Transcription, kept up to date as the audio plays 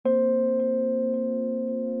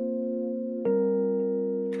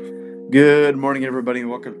Good morning, everybody, and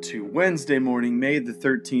welcome to Wednesday morning, May the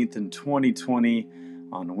 13th in 2020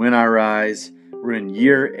 on When I Rise. We're in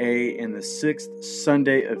Year A and the 6th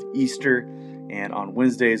Sunday of Easter, and on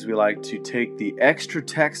Wednesdays we like to take the extra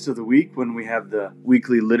text of the week when we have the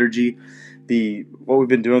weekly liturgy. What we've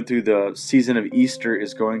been doing through the season of Easter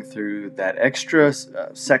is going through that extra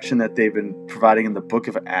section that they've been providing in the book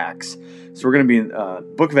of Acts. So we're going to be in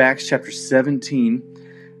book of Acts chapter 17,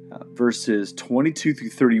 verses 22 through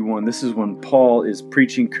 31. This is when Paul is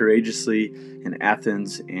preaching courageously in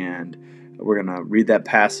Athens, and we're going to read that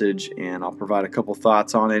passage, and I'll provide a couple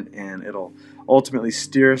thoughts on it, and it'll ultimately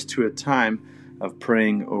steer us to a time of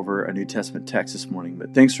praying over a New Testament text this morning.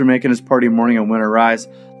 But thanks for making this part of your morning on When I Rise.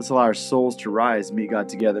 Let's allow our souls to rise, meet God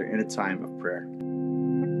together in a time of prayer.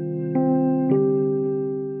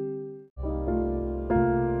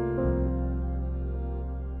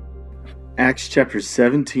 Acts chapter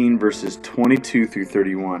 17, verses 22 through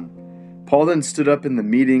 31. Paul then stood up in the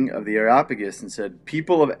meeting of the Areopagus and said,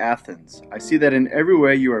 "People of Athens, I see that in every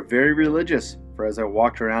way you are very religious, for as I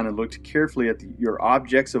walked around and looked carefully at your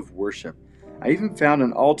objects of worship, I even found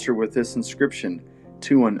an altar with this inscription,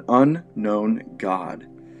 'To an unknown God.'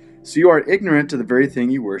 So you are ignorant to the very thing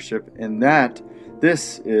you worship, and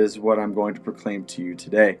this is what I'm going to proclaim to you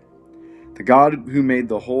today. The God who made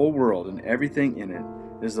the whole world and everything in it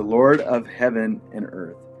is the Lord of heaven and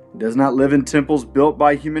earth. He does not live in temples built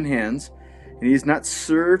by human hands, and he is not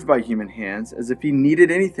served by human hands as if he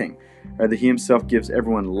needed anything. Rather, he himself gives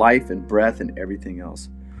everyone life and breath and everything else.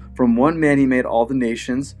 From one man he made all the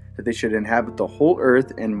nations, that they should inhabit the whole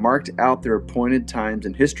earth, and marked out their appointed times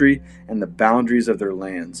in history and the boundaries of their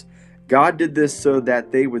lands. God did this so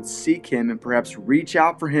that they would seek him and perhaps reach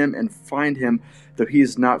out for him and find him, though he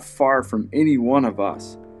is not far from any one of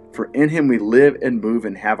us. For in him we live and move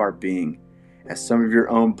and have our being. As some of your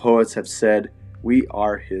own poets have said, we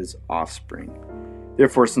are his offspring.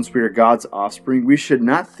 Therefore, since we are God's offspring, we should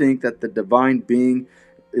not think that the divine being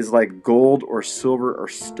is like gold or silver or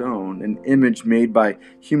stone, an image made by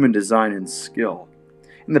human design and skill.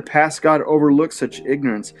 In the past, God overlooked such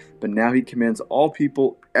ignorance, but now he commands all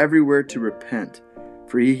people everywhere to repent.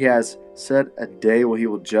 For he has set a day when he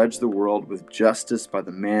will judge the world with justice by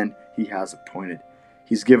the man he has appointed.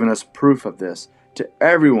 He's given us proof of this to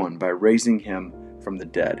everyone by raising him from the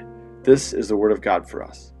dead." This is the word of God for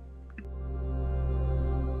us.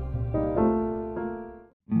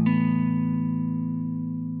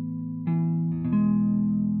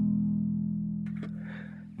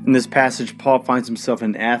 In this passage, Paul finds himself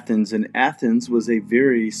in Athens, and Athens was a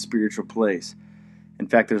very spiritual place. In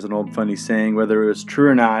fact, there's an old funny saying, whether it was true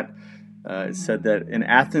or not, it said that in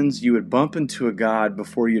Athens you would bump into a god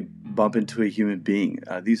before you'd bump into a human being.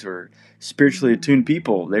 These were spiritually attuned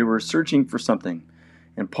people. They were searching for something.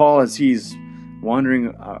 And Paul, as he's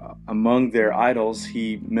wandering among their idols,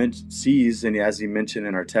 he sees, and as he mentioned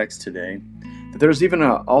in our text today, that there's even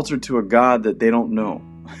an altar to a god that they don't know,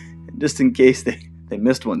 just in case they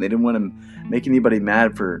missed one. They didn't want to make anybody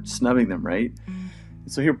mad for snubbing them, right?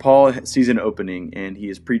 So here Paul sees an opening, and he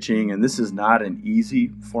is preaching, and this is not an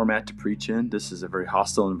easy format to preach in. This is a very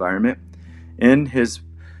hostile environment. In his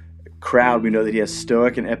crowd, we know that he has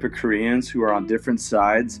Stoic and Epicureans who are on different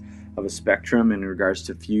sides of a spectrum in regards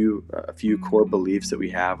to a few core beliefs that we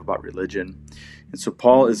have about religion. And so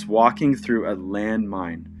Paul is walking through a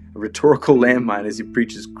landmine, a rhetorical landmine, as he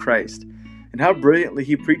preaches Christ. And how brilliantly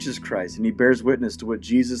he preaches Christ, and he bears witness to what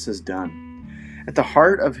Jesus has done. At the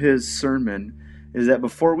heart of his sermon is that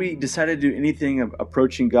before we decided to do anything of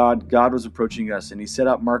approaching God, God was approaching us, and he set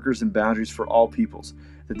out markers and boundaries for all peoples,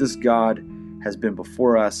 that this God has been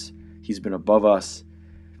before us, he's been above us,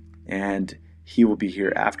 and he will be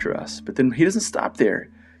here after us. But then he doesn't stop there.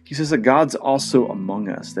 He says that God's also among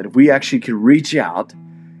us, that if we actually could reach out,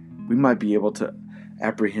 we might be able to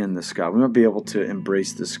apprehend this God. We might be able to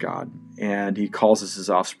embrace this God, and he calls us his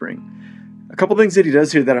offspring. A couple things that he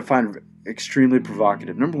does here that I find extremely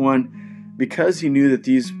provocative. Number one, because he knew that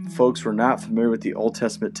these folks were not familiar with the Old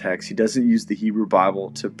Testament text, he doesn't use the Hebrew Bible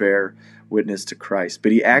to bear witness to Christ,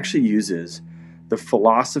 but he actually uses the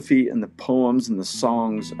philosophy and the poems and the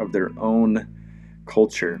songs of their own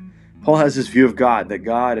culture. Paul has this view of God, that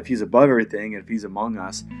God, if he's above everything, and if he's among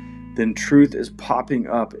us, then truth is popping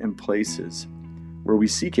up in places where we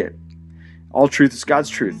seek it. All truth is God's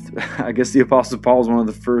truth. I guess the Apostle Paul was one of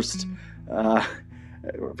the first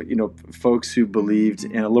folks who believed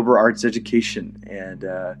in a liberal arts education, and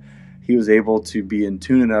he was able to be in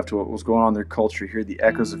tune enough to what was going on in their culture, hear the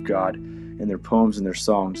echoes of God in their poems and their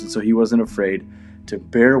songs, and so he wasn't afraid to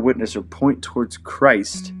bear witness or point towards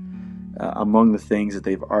Christ among the things that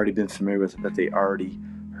they've already been familiar with, that they already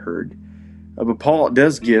heard. But Paul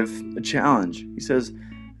does give a challenge. He says,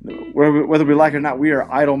 whether we like it or not, we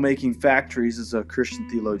are idol-making factories, as a Christian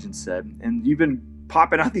theologian said. And you've been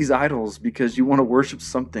popping out these idols because you want to worship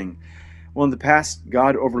something. Well, in the past,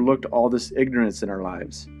 God overlooked all this ignorance in our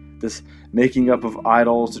lives, this making up of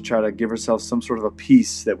idols to try to give ourselves some sort of a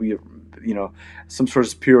peace that we, some sort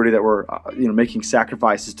of purity that we're, making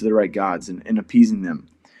sacrifices to the right gods and appeasing them.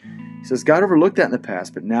 He says God overlooked that in the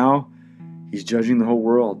past, but now he's judging the whole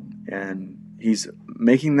world, and he's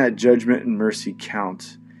making that judgment and mercy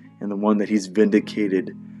count in the one that he's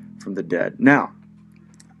vindicated from the dead. Now,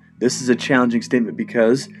 this is a challenging statement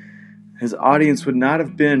because his audience would not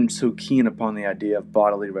have been so keen upon the idea of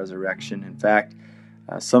bodily resurrection. In fact,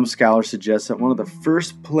 some scholars suggest that one of the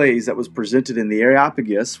first plays that was presented in the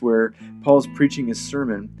Areopagus, where Paul's preaching his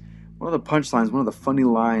sermon, one of the punchlines, one of the funny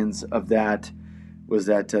lines of that was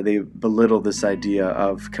that they belittled this idea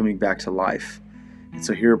of coming back to life. And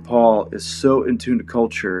so here Paul is so in tune to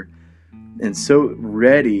culture and so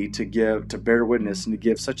ready to bear witness and to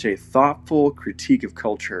give such a thoughtful critique of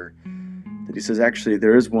culture that he says, actually,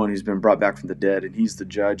 there is one who's been brought back from the dead, and he's the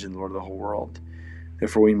judge and Lord of the whole world.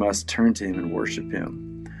 Therefore, we must turn to him and worship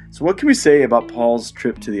him. So what can we say about Paul's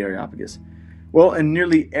trip to the Areopagus? Well, in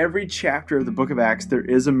nearly every chapter of the book of Acts, there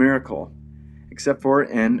is a miracle, except for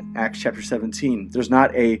in Acts chapter 17. There's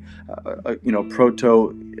not a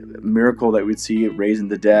proto miracle that we'd see, raising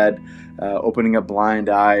the dead, opening up blind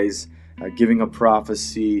eyes, giving a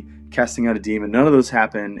prophecy, casting out a demon. None of those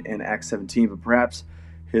happen in Acts 17, but perhaps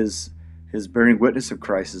his bearing witness of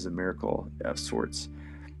Christ is a miracle of sorts,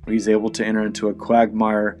 where he's able to enter into a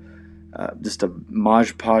quagmire, just a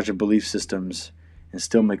modge-podge of belief systems, and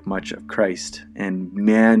still make much of Christ. And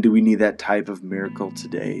man, do we need that type of miracle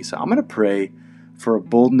today. So I'm going to pray for a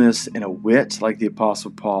boldness and a wit like the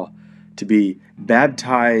Apostle Paul to be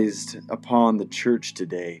baptized upon the church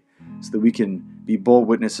today, so that we can be bold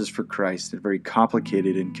witnesses for Christ in a very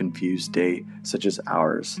complicated and confused day such as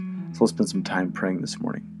ours. So let's spend some time praying this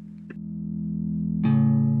morning.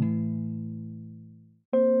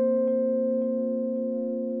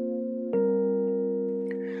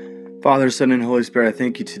 Father, Son, and Holy Spirit, I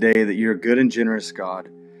thank you today that you're a good and generous God.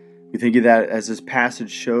 We thank you that as this passage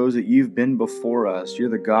shows that you've been before us. You're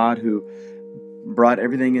the God who brought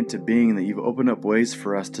everything into being, and that you've opened up ways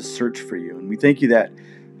for us to search for you. And we thank you that,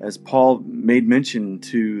 as Paul made mention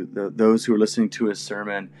to those who are listening to his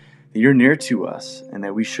sermon, that you're near to us and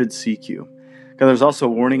that we should seek you. God, there's also a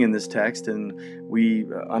warning in this text, and we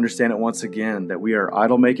understand it once again, that we are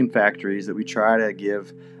idol-making factories, that we try to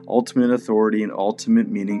give ultimate authority and ultimate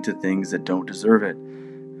meaning to things that don't deserve it.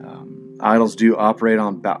 Idols do operate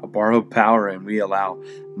on borrowed power, and we allow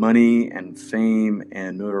money and fame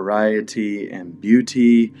and notoriety and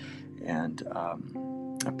beauty and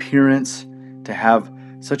appearance to have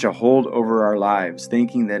such a hold over our lives,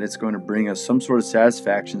 thinking that it's going to bring us some sort of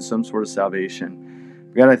satisfaction, some sort of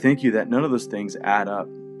salvation. God, I thank you that none of those things add up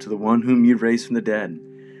to the one whom you've raised from the dead.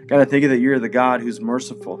 God, I thank you that you're the God who's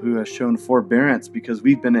merciful, who has shown forbearance because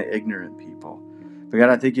we've been an ignorant people. But God,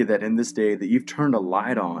 I thank you that in this day that you've turned a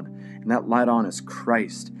light on, and that light on is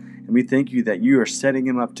Christ. And we thank you that you are setting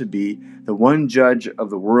him up to be the one judge of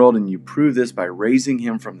the world, and you prove this by raising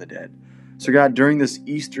him from the dead. So God, during this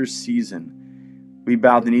Easter season, we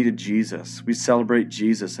bow the knee to Jesus. We celebrate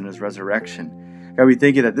Jesus and his resurrection. God, we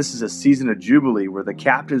thank you that this is a season of Jubilee where the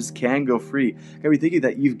captives can go free. God, we thank you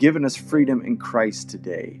that you've given us freedom in Christ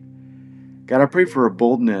today. God, I pray for a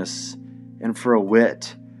boldness and for a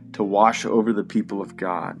wit to wash over the people of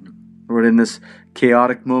God. Lord, in this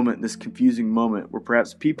chaotic moment, this confusing moment where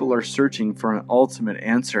perhaps people are searching for an ultimate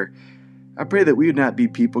answer, I pray that we would not be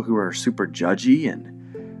people who are super judgy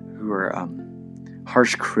and who are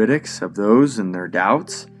harsh critics of those and their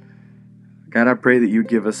doubts. God, I pray that you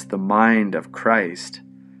give us the mind of Christ,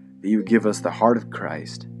 that you give us the heart of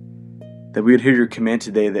Christ, that we would hear your command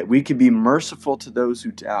today, that we could be merciful to those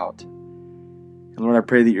who doubt. And Lord, I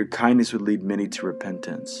pray that your kindness would lead many to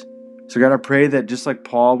repentance. So God, I pray that just like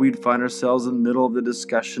Paul, we'd find ourselves in the middle of the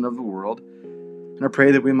discussion of the world. And I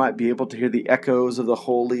pray that we might be able to hear the echoes of the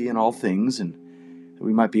holy in all things, and that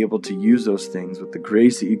we might be able to use those things with the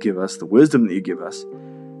grace that you give us, the wisdom that you give us,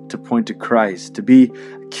 to point to Christ, to be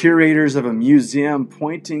curators of a museum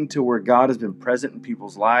pointing to where God has been present in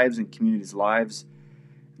people's lives and communities' lives,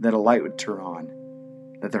 that a light would turn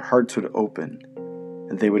on, that their hearts would open,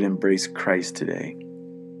 and they would embrace Christ today.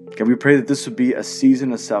 God, we pray that this would be a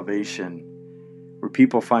season of salvation where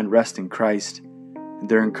people find rest in Christ and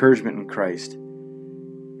their encouragement in Christ,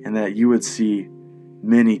 and that you would see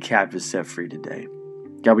many captives set free today.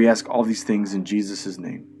 God, we ask all these things in Jesus'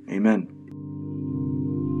 name. Amen.